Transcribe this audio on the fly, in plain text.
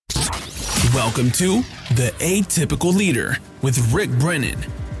Welcome to The Atypical Leader with Rick Brennan,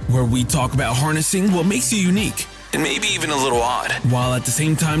 where we talk about harnessing what makes you unique and maybe even a little odd, while at the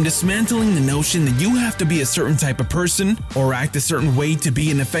same time dismantling the notion that you have to be a certain type of person or act a certain way to be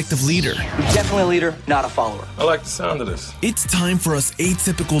an effective leader. Definitely a leader, not a follower. I like the sound of this. It's time for us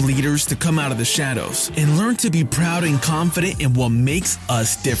atypical leaders to come out of the shadows and learn to be proud and confident in what makes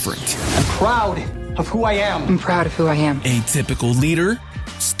us different. I'm proud of who I am. I'm proud of who I am. Atypical Leader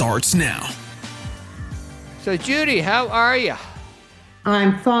starts now. So, Judy, how are you?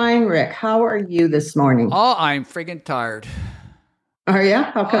 I'm fine, Rick. How are you this morning? Oh, I'm friggin' tired. Are you?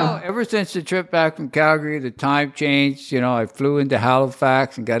 How come? Oh, ever since the trip back from Calgary, the time changed. You know, I flew into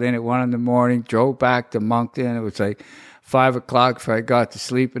Halifax and got in at 1 a.m, drove back to Moncton. It was like 5 o'clock before I got to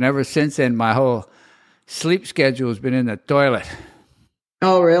sleep. And ever since then, my whole sleep schedule has been in the toilet.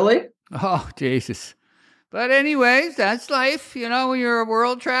 Oh, really? Oh, Jesus. But anyways, that's life. You know, when you're a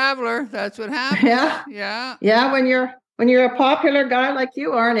world traveler, that's what happens. Yeah. Yeah, when you're a popular guy like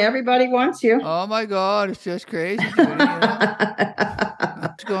you are and everybody wants you. Oh, my God. It's just crazy, Judy. You know?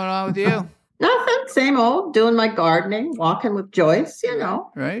 What's going on with you? Nothing. Same old. Doing my gardening, walking with Joyce, you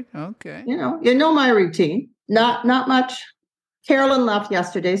know. Right? Okay. You know my routine. Not much. Carolyn left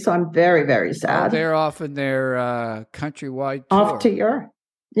yesterday, so I'm very, very sad. Oh, they're off in their countrywide tour.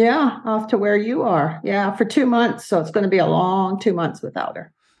 Off to where you are. Yeah, for 2 months. So it's going to be a long 2 months without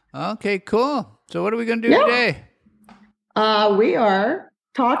her. Okay, cool. So what are we going to do today? We are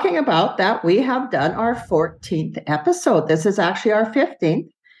talking about that. We have done our 14th episode. This is actually our 15th.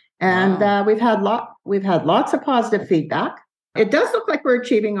 And Wow. we've had lots of positive feedback. It does look like we're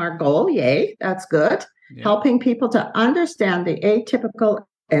achieving our goal. Yay, that's good. Yeah. Helping people to understand the atypical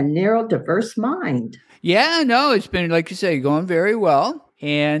and neurodiverse mind. Yeah, no, it's been, like you say, going very well.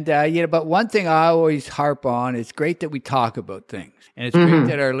 And, but one thing I always harp on, it's great that we talk about things. And it's great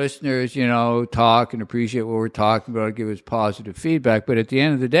that our listeners, you know, talk and appreciate what we're talking about, give us positive feedback. But at the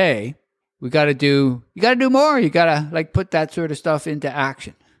end of the day, you got to do more. You got to put that sort of stuff into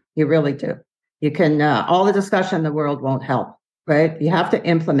action. You really do. You can, all the discussion in the world won't help, right? You have to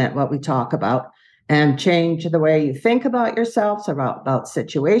implement what we talk about and change the way you think about yourselves, about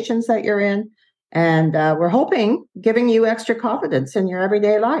situations that you're in. And we're hoping giving you extra confidence in your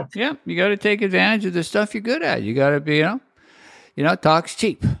everyday life. Yeah, you got to take advantage of the stuff you're good at. You got to be, talk's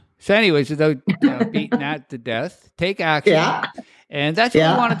cheap. So anyways, without beating that to death, take action. Yeah. And that's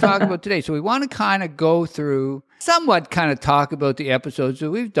what we want to talk about today. So we want to kind of go through, somewhat kind of talk about the episodes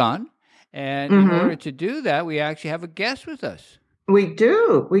that we've done. And in order to do that, we actually have a guest with us. We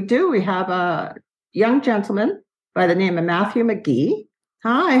do. We have a young gentleman by the name of Matthew McGee.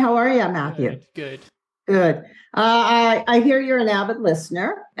 Hi, how are you, Matthew? Good. I hear you're an avid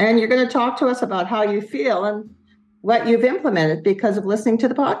listener, and you're going to talk to us about how you feel and what you've implemented because of listening to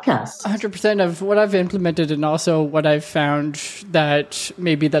the podcast. 100% of what I've implemented, and also what I've found that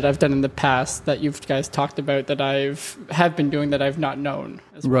I've done in the past that you guys talked about that have been doing that I've not known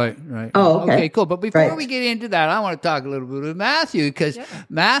as well. Right. Oh, okay. Cool. But before we get into that, I want to talk a little bit with Matthew, because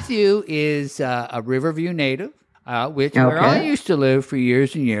Matthew is a Riverview native. Where I used to live for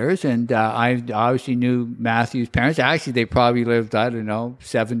years and years, and I obviously knew Matthew's parents. Actually, they probably lived,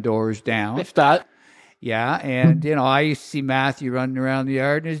 7 doors down. If that. Yeah, and, I used to see Matthew running around the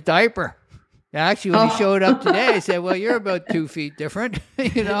yard in his diaper. Actually, when he showed up today, I said, well, you're about 2 feet different,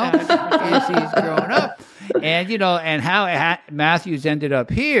 because he's grown up. And, and how Matthew's ended up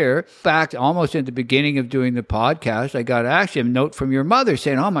here, back almost at the beginning of doing the podcast, I got actually a note from your mother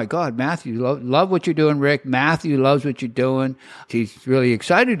saying, oh, my God, Matthew, love what you're doing, Rick. Matthew loves what you're doing. She's really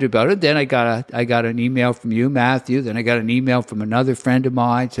excited about it. Then I got an email from you, Matthew. Then I got an email from another friend of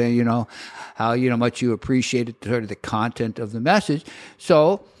mine saying, how, much you appreciated sort of the content of the message.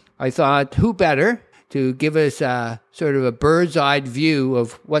 So I thought, who better to give us sort of a bird's-eye view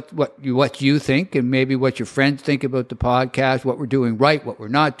of what you think and maybe what your friends think about the podcast, what we're doing right, what we're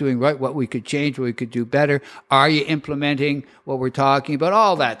not doing right, what we could change, what we could do better. Are you implementing what we're talking about?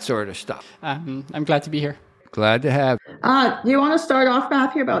 All that sort of stuff. I'm glad to be here. Glad to have you. Do you want to start off,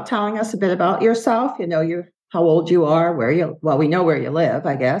 Matthew, about telling us a bit about yourself? How old you are, we know where you live,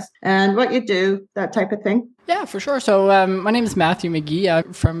 I guess, and what you do, that type of thing. Yeah, for sure. So my name is Matthew McGee.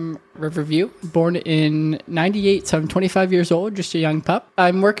 I'm from Riverview, born in 98, so I'm 25 years old, just a young pup.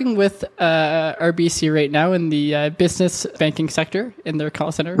 I'm working with RBC right now in the business banking sector in their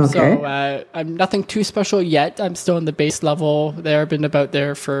call center. Okay. So I'm nothing too special yet. I'm still in the base level there. I've been about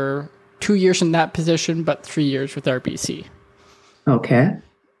there for 2 years in that position, but 3 years with RBC. Okay.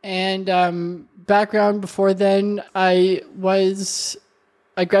 And background before then, I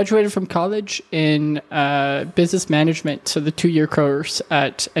I graduated from college in business management, so the 2-year course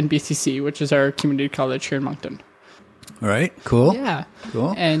at NBCC, which is our community college here in Moncton. All right, cool. Yeah.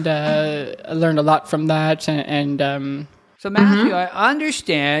 Cool. And I learned a lot from that. And So, Matthew, I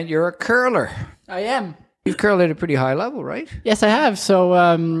understand you're a curler. I am. You've curled at a pretty high level, right? Yes, I have. So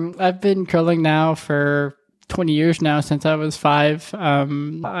I've been curling now for 20 years now, since I was 5.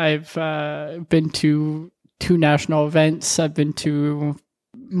 I've been to 2 national events. I've been to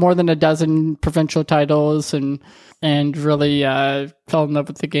more than a dozen provincial titles and really fell in love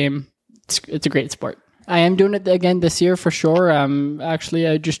with the game. It's a great sport. I am doing it again this year for sure. Actually,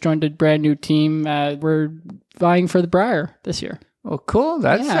 I just joined a brand new team. We're vying for the Brier this year. Oh, cool.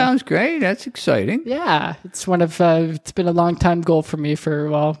 That sounds great. That's exciting. Yeah, it's one of it's been a long time goal for me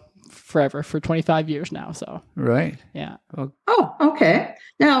for forever, for 25 years now. So Right. yeah. Oh, okay.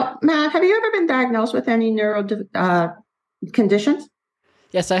 Now, Matt, have you ever been diagnosed with any neuro conditions?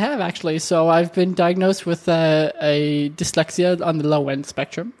 Yes, I have actually. So I've been diagnosed with a dyslexia on the low end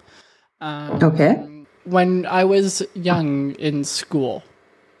spectrum. Okay. When I was young in school,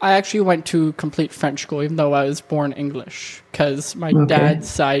 I actually went to complete French school, even though I was born English, because my dad's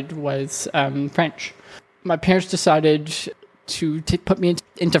side was French. My parents decided to put me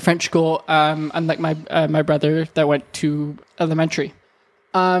into French school, unlike my brother that went to elementary.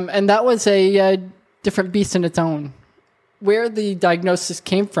 And that was a different beast in its own. Where the diagnosis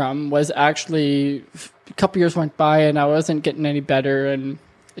came from was actually a couple years went by and I wasn't getting any better, and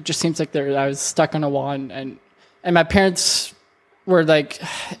it just seems like I was stuck on a wall, and my parents were like,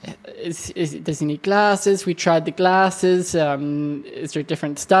 does he need glasses? We tried the glasses. Is there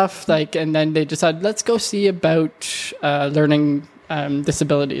different stuff? And then they decided, let's go see about learning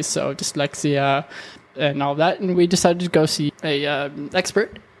disabilities, so dyslexia and all that. And we decided to go see a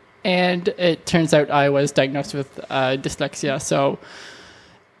expert. And it turns out I was diagnosed with dyslexia. So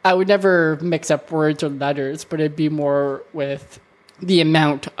I would never mix up words or letters, but it'd be more with the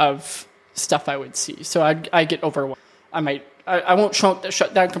amount of stuff I would see. So I get overwhelmed. I won't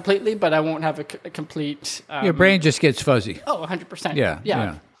shut down completely, but I won't have a complete... Your brain just gets fuzzy. Oh, 100%.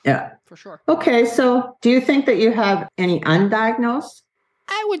 Yeah. For sure. Okay, so do you think that you have any undiagnosed?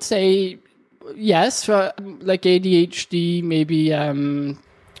 I would say yes. Like ADHD maybe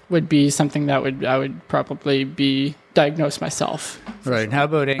would be something that I would probably be diagnosed myself. Right. And how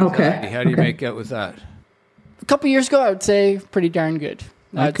about anxiety? How do you make out with that? A couple years ago, I would say pretty darn good.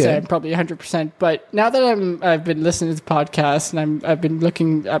 I'd say I'm probably 100%. But now that I've been listening to the podcast and I've been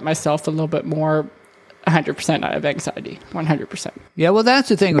looking at myself a little bit more, 100% I have anxiety, 100%. Yeah, well, that's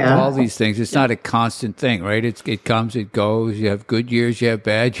the thing with all these things. It's not a constant thing, right? It comes, it goes. You have good years, you have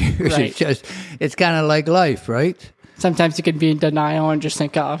bad years. Right. It's kind of like life, right? Sometimes you can be in denial and just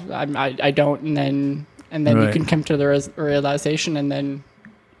think, oh, I don't, and then you can come to the realization, and then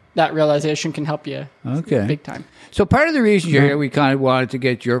that realization can help you big time. So part of the reason you're here, we kind of wanted to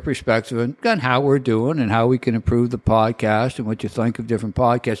get your perspective on how we're doing and how we can improve the podcast and what you think of different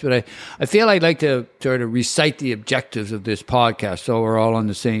podcasts. But I feel I'd like to sort of recite the objectives of this podcast so we're all on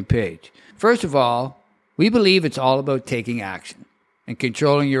the same page. First of all, we believe it's all about taking action and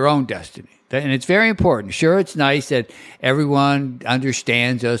controlling your own destiny. And it's very important. Sure, it's nice that everyone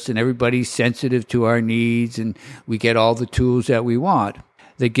understands us and everybody's sensitive to our needs and we get all the tools that we want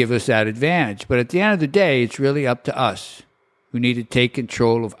that give us that advantage. But at the end of the day, it's really up to us who need to take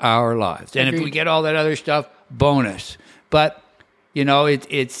control of our lives. And if we get all that other stuff, bonus. But,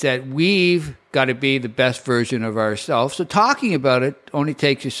 it's that we've got to be the best version of ourselves. So talking about it only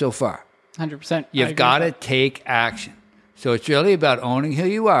takes you so far. 100%. You've got to take action. So it's really about owning who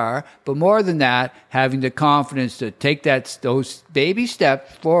you are, but more than that, having the confidence to take those baby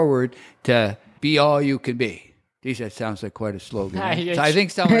steps forward to be all you can be. Geez, that sounds like quite a slogan. So I think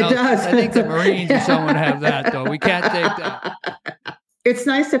someone else, I think the Marines or someone have that, though. We can't take that. It's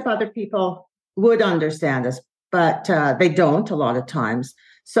nice if other people would understand us, but they don't a lot of times.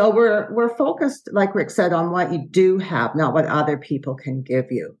 So we're focused, like Rick said, on what you do have, not what other people can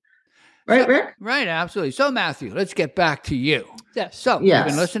give you. Right, Rick? Right, absolutely. So, Matthew, let's get back to you. Yes. So, you've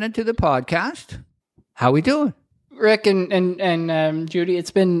been listening to the podcast. How we doing? Rick and Judy,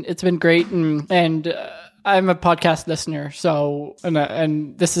 it's been great, and I'm a podcast listener. So,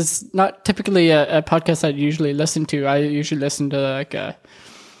 and this is not typically a podcast I'd usually listen to. I usually listen to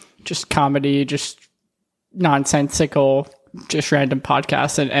just comedy, just nonsensical, just random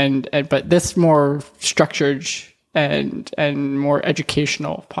podcasts, and but this more structured and more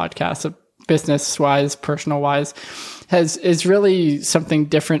educational podcast, of business wise, personal wise, is really something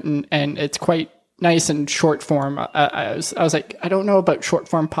different, and it's quite nice and short form. I was like, I don't know about short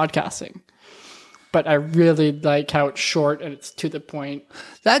form podcasting. but I really like how it's short and it's to the point.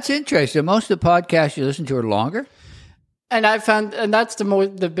 That's interesting. Most of the podcasts you listen to are longer. And I found, and that's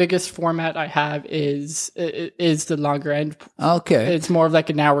the biggest format I have is the longer end. Okay. It's more of like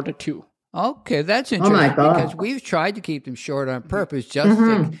an hour to 2. Okay, that's interesting. my God. Because we've tried to keep them short on purpose,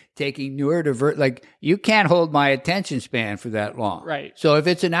 just taking newer like you can't hold my attention span for that long. Right. So if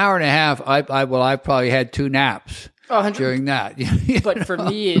it's an hour and a half, I've probably had 2 naps during that. But for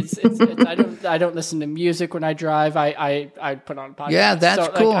me, it's I don't listen to music when I drive. I put on podcasts. Yeah, that's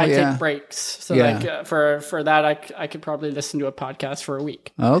so, cool. I yeah. take breaks. So Yeah. for that, I could probably listen to a podcast for a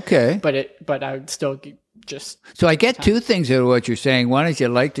week. Okay. But I would still just. So I get 2 things out of what you're saying. One is you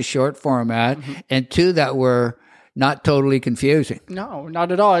like the short format, and 2 that were not totally confusing. No,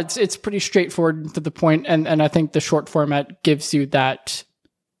 not at all. It's pretty straightforward and to the point, and I think the short format gives you that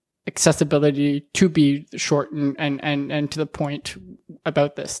accessibility to be short and to the point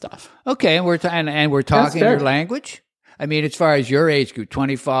about this stuff. Okay, and we're talking your language. I mean, as far as your age group,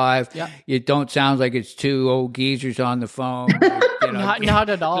 25, you don't sound like it's 2 old geezers on the phone. Not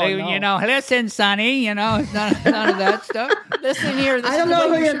at all. No. Listen, Sonny, it's none of that stuff. Listen here. I don't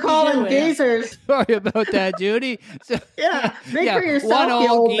know who you're calling geezers. Sorry about that, Judy. So, Yeah, think for yourself, one you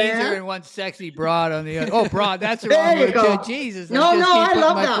old old geezer man. and one sexy broad on the other. Oh, broad, that's the There wrong you word. go. Jesus. No, I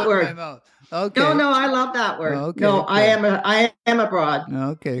love that word. Okay. No, I love that word. Okay, No, cool. I am abroad.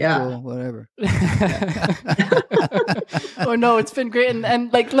 Okay, Yeah. cool, whatever. Oh no, it's been great,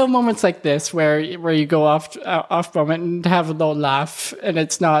 and like little moments like this where you go off moment and have a little laugh, and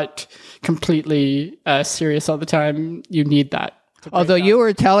it's not completely serious all the time. You need that. Although you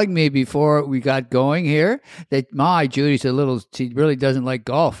were telling me before we got going here that Judy's she really doesn't like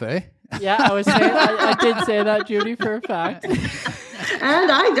golf, eh? Yeah, I was saying, I did say that, Judy, for a fact.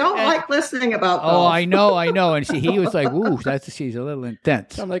 And I don't like listening about golf. Oh, I know. And he was like, "Ooh, she's a little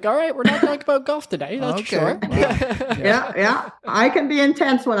intense." I'm like, all right, we're not talking about golf today. That's for sure. Wow. Yeah. I can be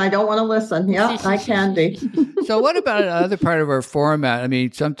intense when I don't want to listen. Yeah, I can be. So what about another part of our format? I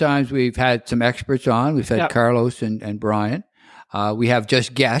mean, sometimes we've had some experts on. We've had Carlos and Brian. We have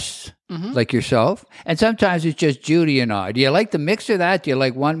just guests like yourself. And sometimes it's just Judy and I. Do you like the mix of that? Do you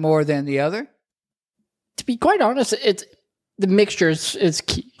like one more than the other? To be quite honest, the mixture is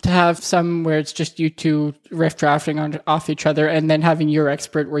key. To have some where it's just you two riff drafting off each other and then having your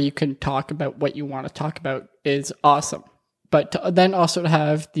expert where you can talk about what you want to talk about is awesome. But then also to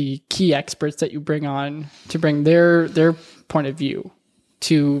have the key experts that you bring on to bring their point of view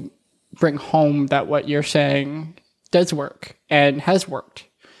to bring home that what you're saying does work and has worked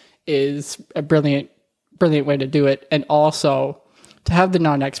is a brilliant way to do it. And also to have the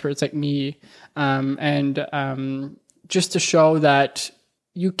non-experts like me and just to show that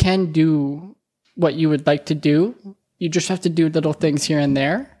you can do what you would like to do. You just have to do little things here and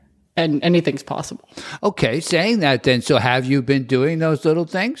there, and anything's possible. Okay, saying that then, so have you been doing those little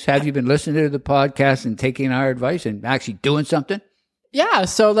things? Have you been listening to the podcast and taking our advice and actually doing something? Yeah,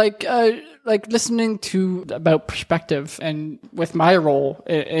 so like listening to about perspective, and with my role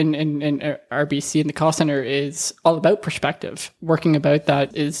in RBC in the call center is all about perspective. Working about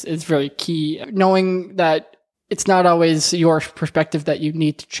that is very key. Knowing that it's not always your perspective that you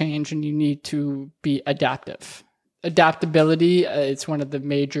need to change, and you need to be adaptive. Adaptability, it's one of the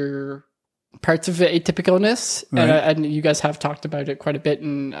major parts of atypicalness, right. And you guys have talked about it quite a bit,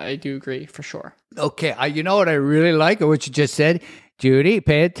 and I do agree for sure. Okay, you know what I really like, or what you just said? Judy,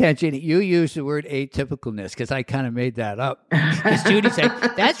 pay attention. You use the word atypicalness because I kind of made that up. Because Judy said,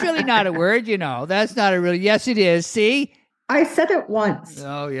 that's really not a word, That's not a real... Yes, it is. See? I said it once.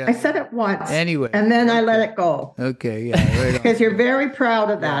 Oh, yeah. I said it once. Anyway. And then I let it go. Okay, yeah. Right on. Because you're very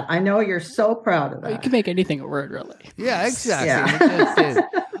proud of that. I know you're so proud of that. You can make anything a word, really. Yeah, exactly. Yeah. It just is.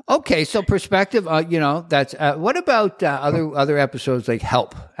 Okay, so perspective, that's... what about other episodes like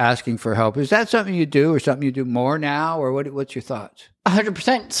help, asking for help? Is that something you do or something you do more now? Or what's your thoughts?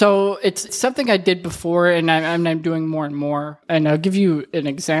 100%. So it's something I did before, and I'm doing more and more. And I'll give you an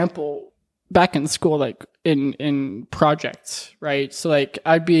example. Back in school, like in projects, right? So like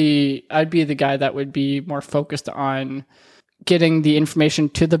I'd be the guy that would be more focused on getting the information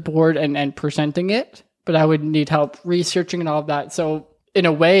to the board and presenting it, but I would need help researching and all of that. So in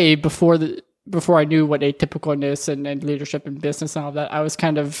a way, before I knew what atypicalness and leadership and business and all of that,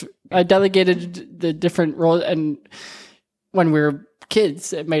 I delegated the different roles. And when we were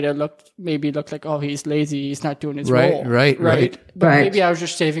kids, it maybe look like, oh, he's lazy, he's not doing his role. Right. But Right. maybe I was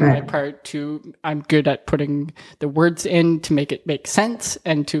just saving my part to, I'm good at putting the words in to make it make sense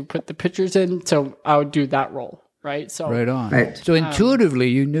and to put the pictures in. So I would do that role. Right. So Right on. Right. So intuitively,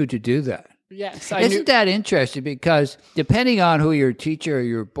 you knew to do that. Yes. Isn't that interesting? Because depending on who your teacher or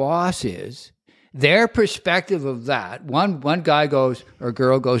your boss is, their perspective of that, one guy goes, or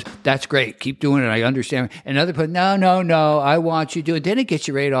girl goes, that's great, keep doing it, I understand. Another person, no, I want you to do it. Then it gets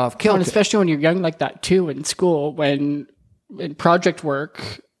you right off kilter. And especially when you're young like that too, in school, when in project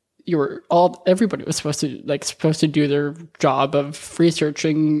work, everybody was supposed to do their job of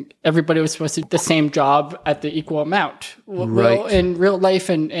researching. Everybody was supposed to do the same job at the equal amount. Well, in real life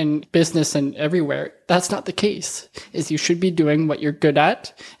and business and everywhere, that's not the case. Is you should be doing what you're good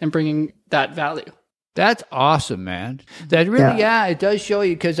at and bringing that value. That's awesome, man. That really, it does show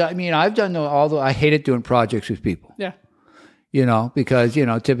you, because I mean, I've done I hated doing projects with people. Yeah. Because,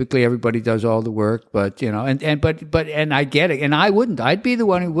 typically everybody does all the work, but, and I get it. And I wouldn't. I'd be the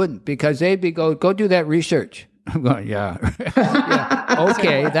one who wouldn't, because they'd be go do that research. I'm going, yeah.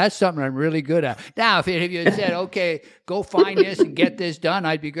 Okay, that's something I'm really good at. Now, if you had said, okay, go find this and get this done,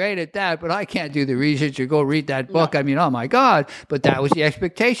 I'd be great at that, but I can't do the research or go read that book. I mean, oh my God. But that was the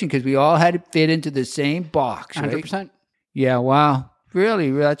expectation, because we all had to fit into the same box, right? 100%. Yeah, wow.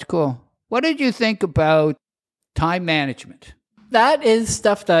 Really, that's cool. What did you think about time management? That is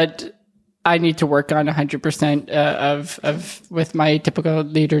stuff that I need to work on 100% of with my typical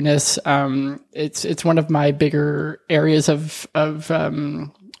leaderness. It's one of my bigger areas of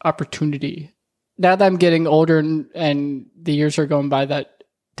opportunity. Now that I'm getting older and the years are going by, that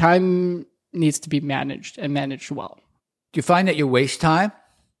time needs to be managed and managed well. Do you find that you waste time?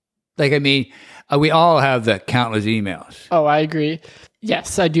 Like, I mean, we all have the countless emails. Oh, I agree.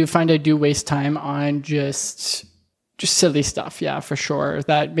 Yes, I do find I do waste time on just silly stuff. Yeah, for sure.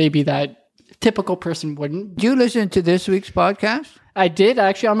 That maybe that typical person wouldn't. Did you listen to this week's podcast? I did,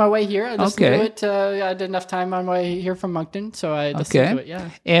 actually, on my way here. I listened to it. I had enough time on my way here from Moncton, so I listened to it, yeah.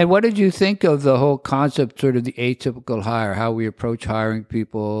 And what did you think of the whole concept, sort of the atypical hire, how we approach hiring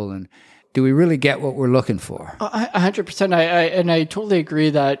people, and do we really get what we're looking for? 100%. I totally agree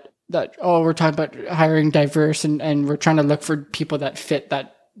that we're talking about hiring diverse and we're trying to look for people that fit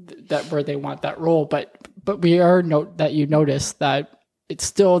that where they want that role, but we you notice that it's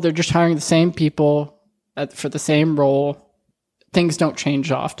still, they're just hiring the same people for the same role. Things don't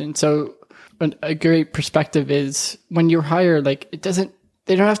change often. So a great perspective is when you hire, like,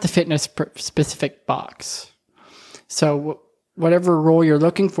 they don't have to fit in a specific box. So whatever role you're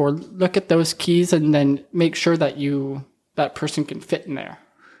looking for, look at those keys and then make sure that that person can fit in there.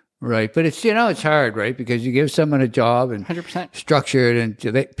 Right. But it's, it's hard, right? Because you give someone a job and 100% structure it,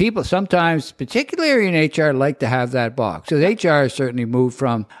 and people sometimes, particularly in HR, like to have that box. So HR has certainly moved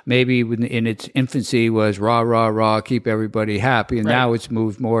from maybe in its infancy was rah, keep everybody happy. And now it's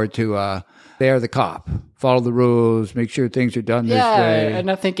moved more to, they're the cop, follow the rules, make sure things are done this way. Yeah.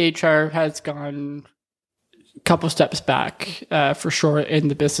 And I think HR has gone a couple steps back, for sure, in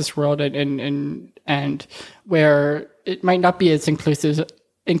the business world and where it might not be as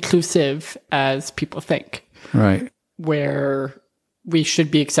inclusive as people think. Right. Where we should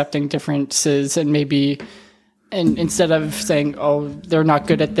be accepting differences and instead of saying, oh, they're not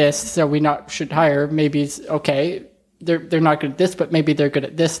good at this, so we should hire, maybe it's okay, they're not good at this, but maybe they're good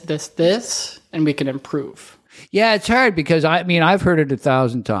at this, and we can improve. Yeah, it's hard because I've heard it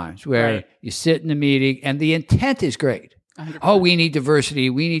 1,000 times where you sit in a meeting and the intent is great. 100%. Oh, we need diversity.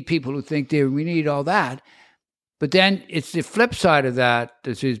 We need people who think different. We need all that. But then it's the flip side of that.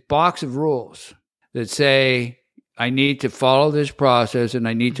 There's this box of rules that say, I need to follow this process and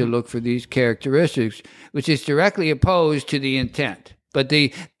I need to look for these characteristics, which is directly opposed to the intent. But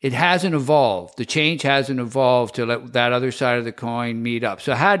it hasn't evolved. The change hasn't evolved to let that other side of the coin meet up.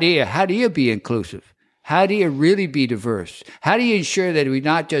 So how do you be inclusive? How do you really be diverse? How do you ensure that we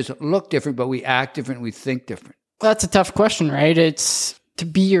not just look different, but we act different, we think different? That's a tough question, right? It's to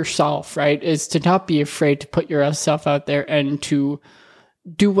be yourself, right? Is to not be afraid to put yourself out there and to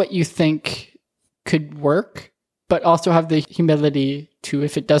do what you think could work, but also have the humility to,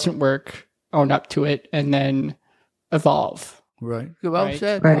 if it doesn't work, own up to it and then evolve. Right. Well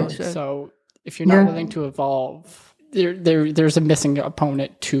said. Right. Well said. So if you're not willing to evolve, there's a missing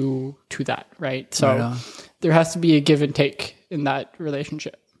opponent to that, right? So there has to be a give and take in that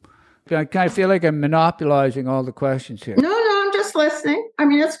relationship. I kind of feel like I'm monopolizing all the questions here. No, I'm just listening. I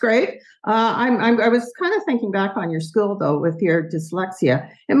mean, it's great. I was kind of thinking back on your school, though, with your dyslexia.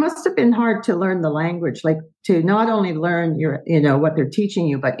 It must have been hard to learn the language, like to not only learn what they're teaching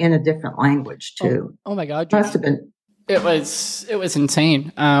you, but in a different language too. Oh my God. Must have been. It was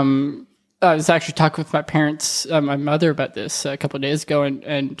insane. I was actually talking with my parents, my mother, about this a couple of days ago,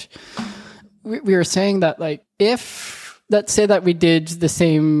 and we were saying that, like, if, let's say that we did the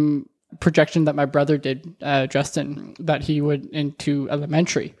same projection that my brother did, Justin, that he would into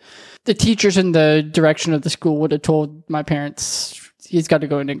elementary, the teachers in the direction of the school would have told my parents, he's got to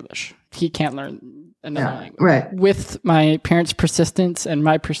go in English. he can't learn another language. Right. With my parents' persistence and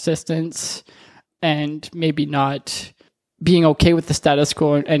my persistence, and maybe not being okay with the status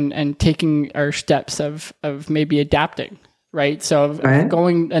quo and taking our steps of maybe adapting, right? So of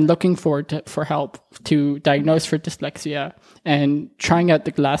going and looking forward for help to diagnose for dyslexia and trying out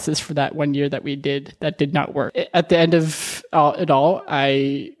the glasses for that 1 year that did not work. At the end of it all,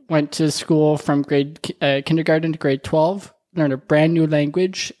 I went to school from kindergarten to grade 12, learned a brand new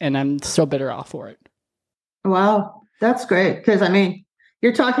language, and I'm so better off for it. Wow, that's great. Because, I mean,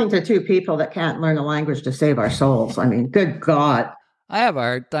 you're talking to two people that can't learn a language to save our souls. I mean, good God. I have a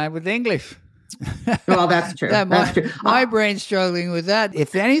hard time with English. Well, that's true. That's true. My brain's struggling with that.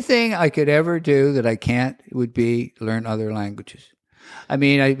 If anything I could ever do that I can't, it would be learn other languages. I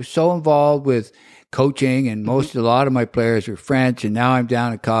mean, I was so involved with coaching, and a lot of my players were French, and now I'm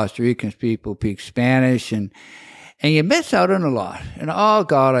down in Costa Rican people speak Spanish, and you miss out on a lot. And oh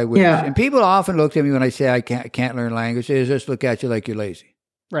God, I wish. Yeah. And people often look at me when I say I can't learn language. They just look at you like you're lazy.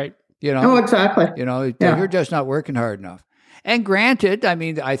 Right. You know. Oh, exactly. You know, you're just not working hard enough. And granted, I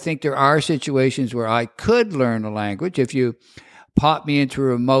mean, I think there are situations where I could learn a language. If you pop me into a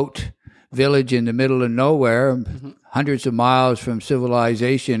remote village in the middle of nowhere, hundreds of miles from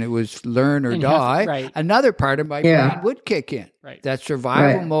civilization, it was learn or die. Right. Another part of my brain would kick in. Right. That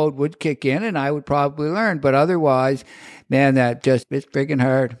survival mode would kick in, and I would probably learn. But otherwise, man, it's friggin'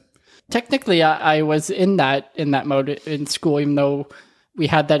 hard. Technically, I was in that mode in school, even though we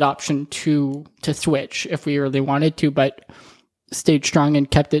had that option to switch if we really wanted to, but stayed strong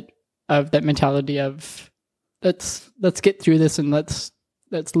and kept it of that mentality of let's get through this and let's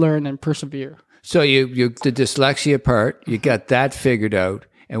learn and persevere. So you the dyslexia part, you got that figured out.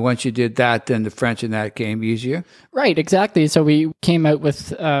 And once you did that, then the French and that came easier? Right, exactly. So we came out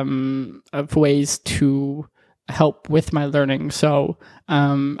with of ways to help with my learning. So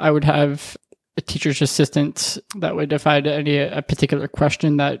I would have a teacher's assistant that would, if I had a particular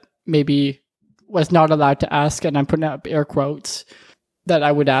question that maybe was not allowed to ask, and I'm putting up air quotes, that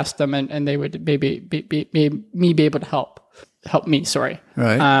I would ask them, and they would maybe be able to help me. Sorry.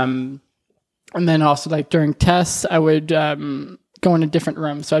 Right. And then also like during tests, I would go in a different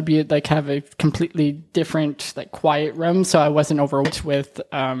room. So I'd be like have a completely different like quiet room, so I wasn't overwhelmed with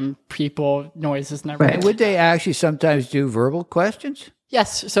people, noises, and everything. And would they actually sometimes do verbal questions?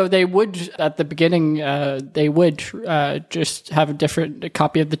 Yes, so they would at the beginning. They would just have a different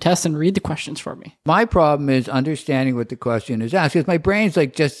copy of the test and read the questions for me. My problem is understanding what the question is asked, because my brain's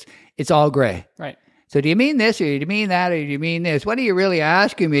like it's all gray. Right. So do you mean this, or do you mean that, or do you mean this? What are you really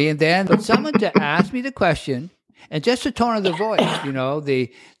asking me? And then for someone to ask me the question, and just the tone of the voice, you know, the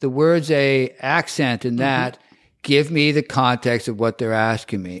words, accent, and that. Give me the context of what they're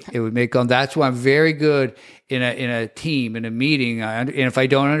asking me. It would make them. That's why I'm very good in a team, in a meeting. And if I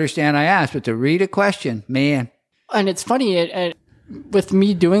don't understand, I ask. But to read a question, man. And it's funny, with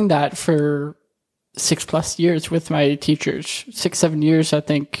me doing that for 6+ years with my teachers, 6-7 years, I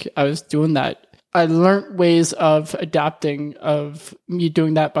think I was doing that. I learned ways of adapting, of me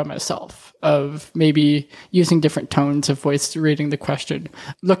doing that by myself, of maybe using different tones of voice, reading the question,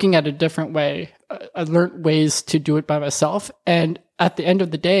 looking at a different way. I learned ways to do it by myself. And at the end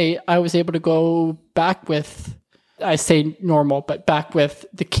of the day, I was able to go back with, I say normal, but back with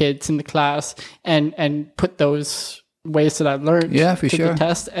the kids in the class and put those ways that I learned to the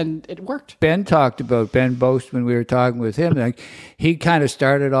test, and it worked. Ben Boast, when we were talking with him, like he kind of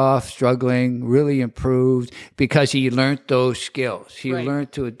started off struggling, really improved because he learned those skills. He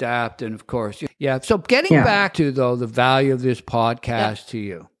learned to adapt, and of course, So getting back to though the value of this podcast to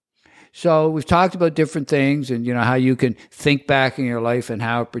you. So we've talked about different things, and you know how you can think back in your life and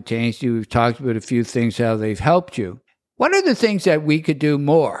how it pertains to you. We've talked about a few things, how they've helped you. What are the things that we could do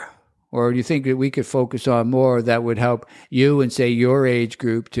more? Or do you think that we could focus on more that would help you and, say, your age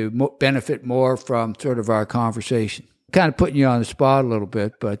group to benefit more from sort of our conversation? Kind of putting you on the spot a little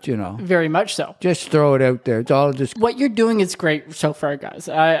bit, but, you know. Very much so. Just throw it out there. It's all just... What you're doing is great so far, guys.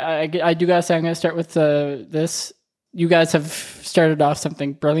 I do got to say, I'm going to start with this. You guys have started off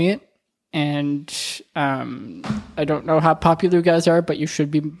something brilliant. And I don't know how popular you guys are, but you should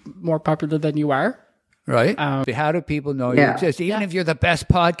be more popular than you are. Right. How do people know you exist? Even if you're the best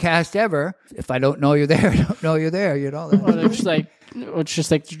podcast ever, if I don't know you're there, I don't know you're there. You know. Well, it's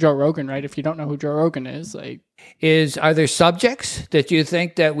just like Joe Rogan, right? If you don't know who Joe Rogan is, are there subjects that you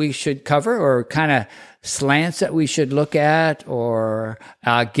think that we should cover, or kind of slants that we should look at, or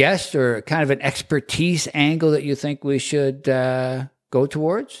guests, or kind of an expertise angle that you think we should go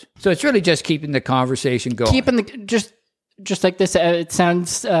towards? So it's really just keeping the conversation going. Just like this, it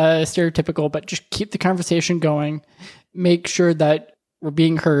sounds stereotypical, but just keep the conversation going. Make sure that we're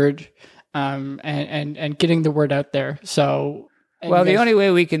being heard, and getting the word out there. So, well, the only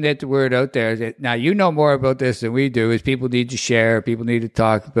way we can get the word out there is that, now you know more about this than we do, is people need to share, people need to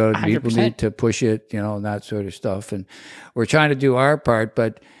talk about it, 100%. people need to push it, and that sort of stuff. And we're trying to do our part,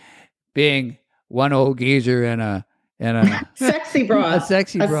 but being one old geezer and a sexy broad, a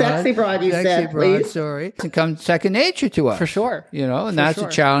sexy broad, you said, please. Sorry, it becomes second nature to us for sure. And that's a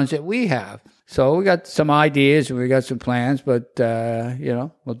challenge that we have. So we got some ideas and we got some plans, but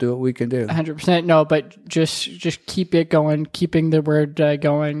we'll do what we can do. 100%. No, but just keep it going, keeping the word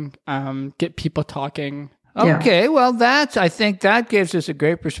going, get people talking. Okay, well, I think that gives us a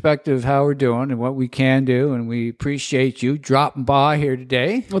great perspective of how we're doing and what we can do, and we appreciate you dropping by here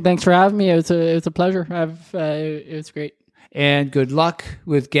today. Well, thanks for having me. It was a pleasure. It was great. And good luck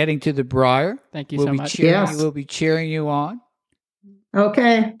with getting to the Briar. Thank you so much. We'll be cheering you on.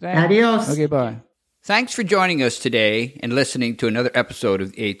 Okay. Thanks. Adios. Okay, bye. Thanks for joining us today and listening to another episode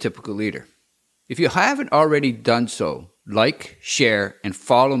of The Atypical Leader. If you haven't already done so, like, share, and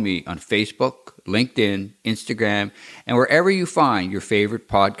follow me on Facebook, LinkedIn, Instagram, and wherever you find your favorite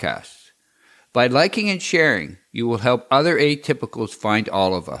podcasts. By liking and sharing, you will help other atypicals find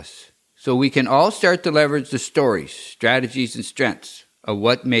all of us, so we can all start to leverage the stories, strategies, and strengths of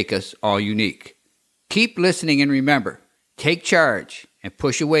what make us all unique. Keep listening and remember, take charge and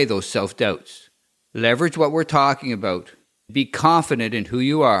push away those self-doubts. Leverage what we're talking about. Be confident in who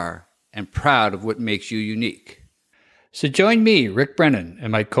you are and proud of what makes you unique. So join me, Rick Brennan,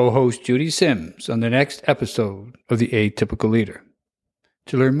 and my co-host Judy Sims on the next episode of The Atypical Leader.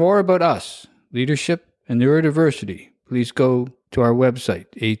 To learn more about us, leadership, and neurodiversity, please go to our website,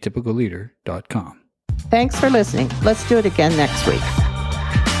 atypicalleader.com. Thanks for listening. Let's do it again next week.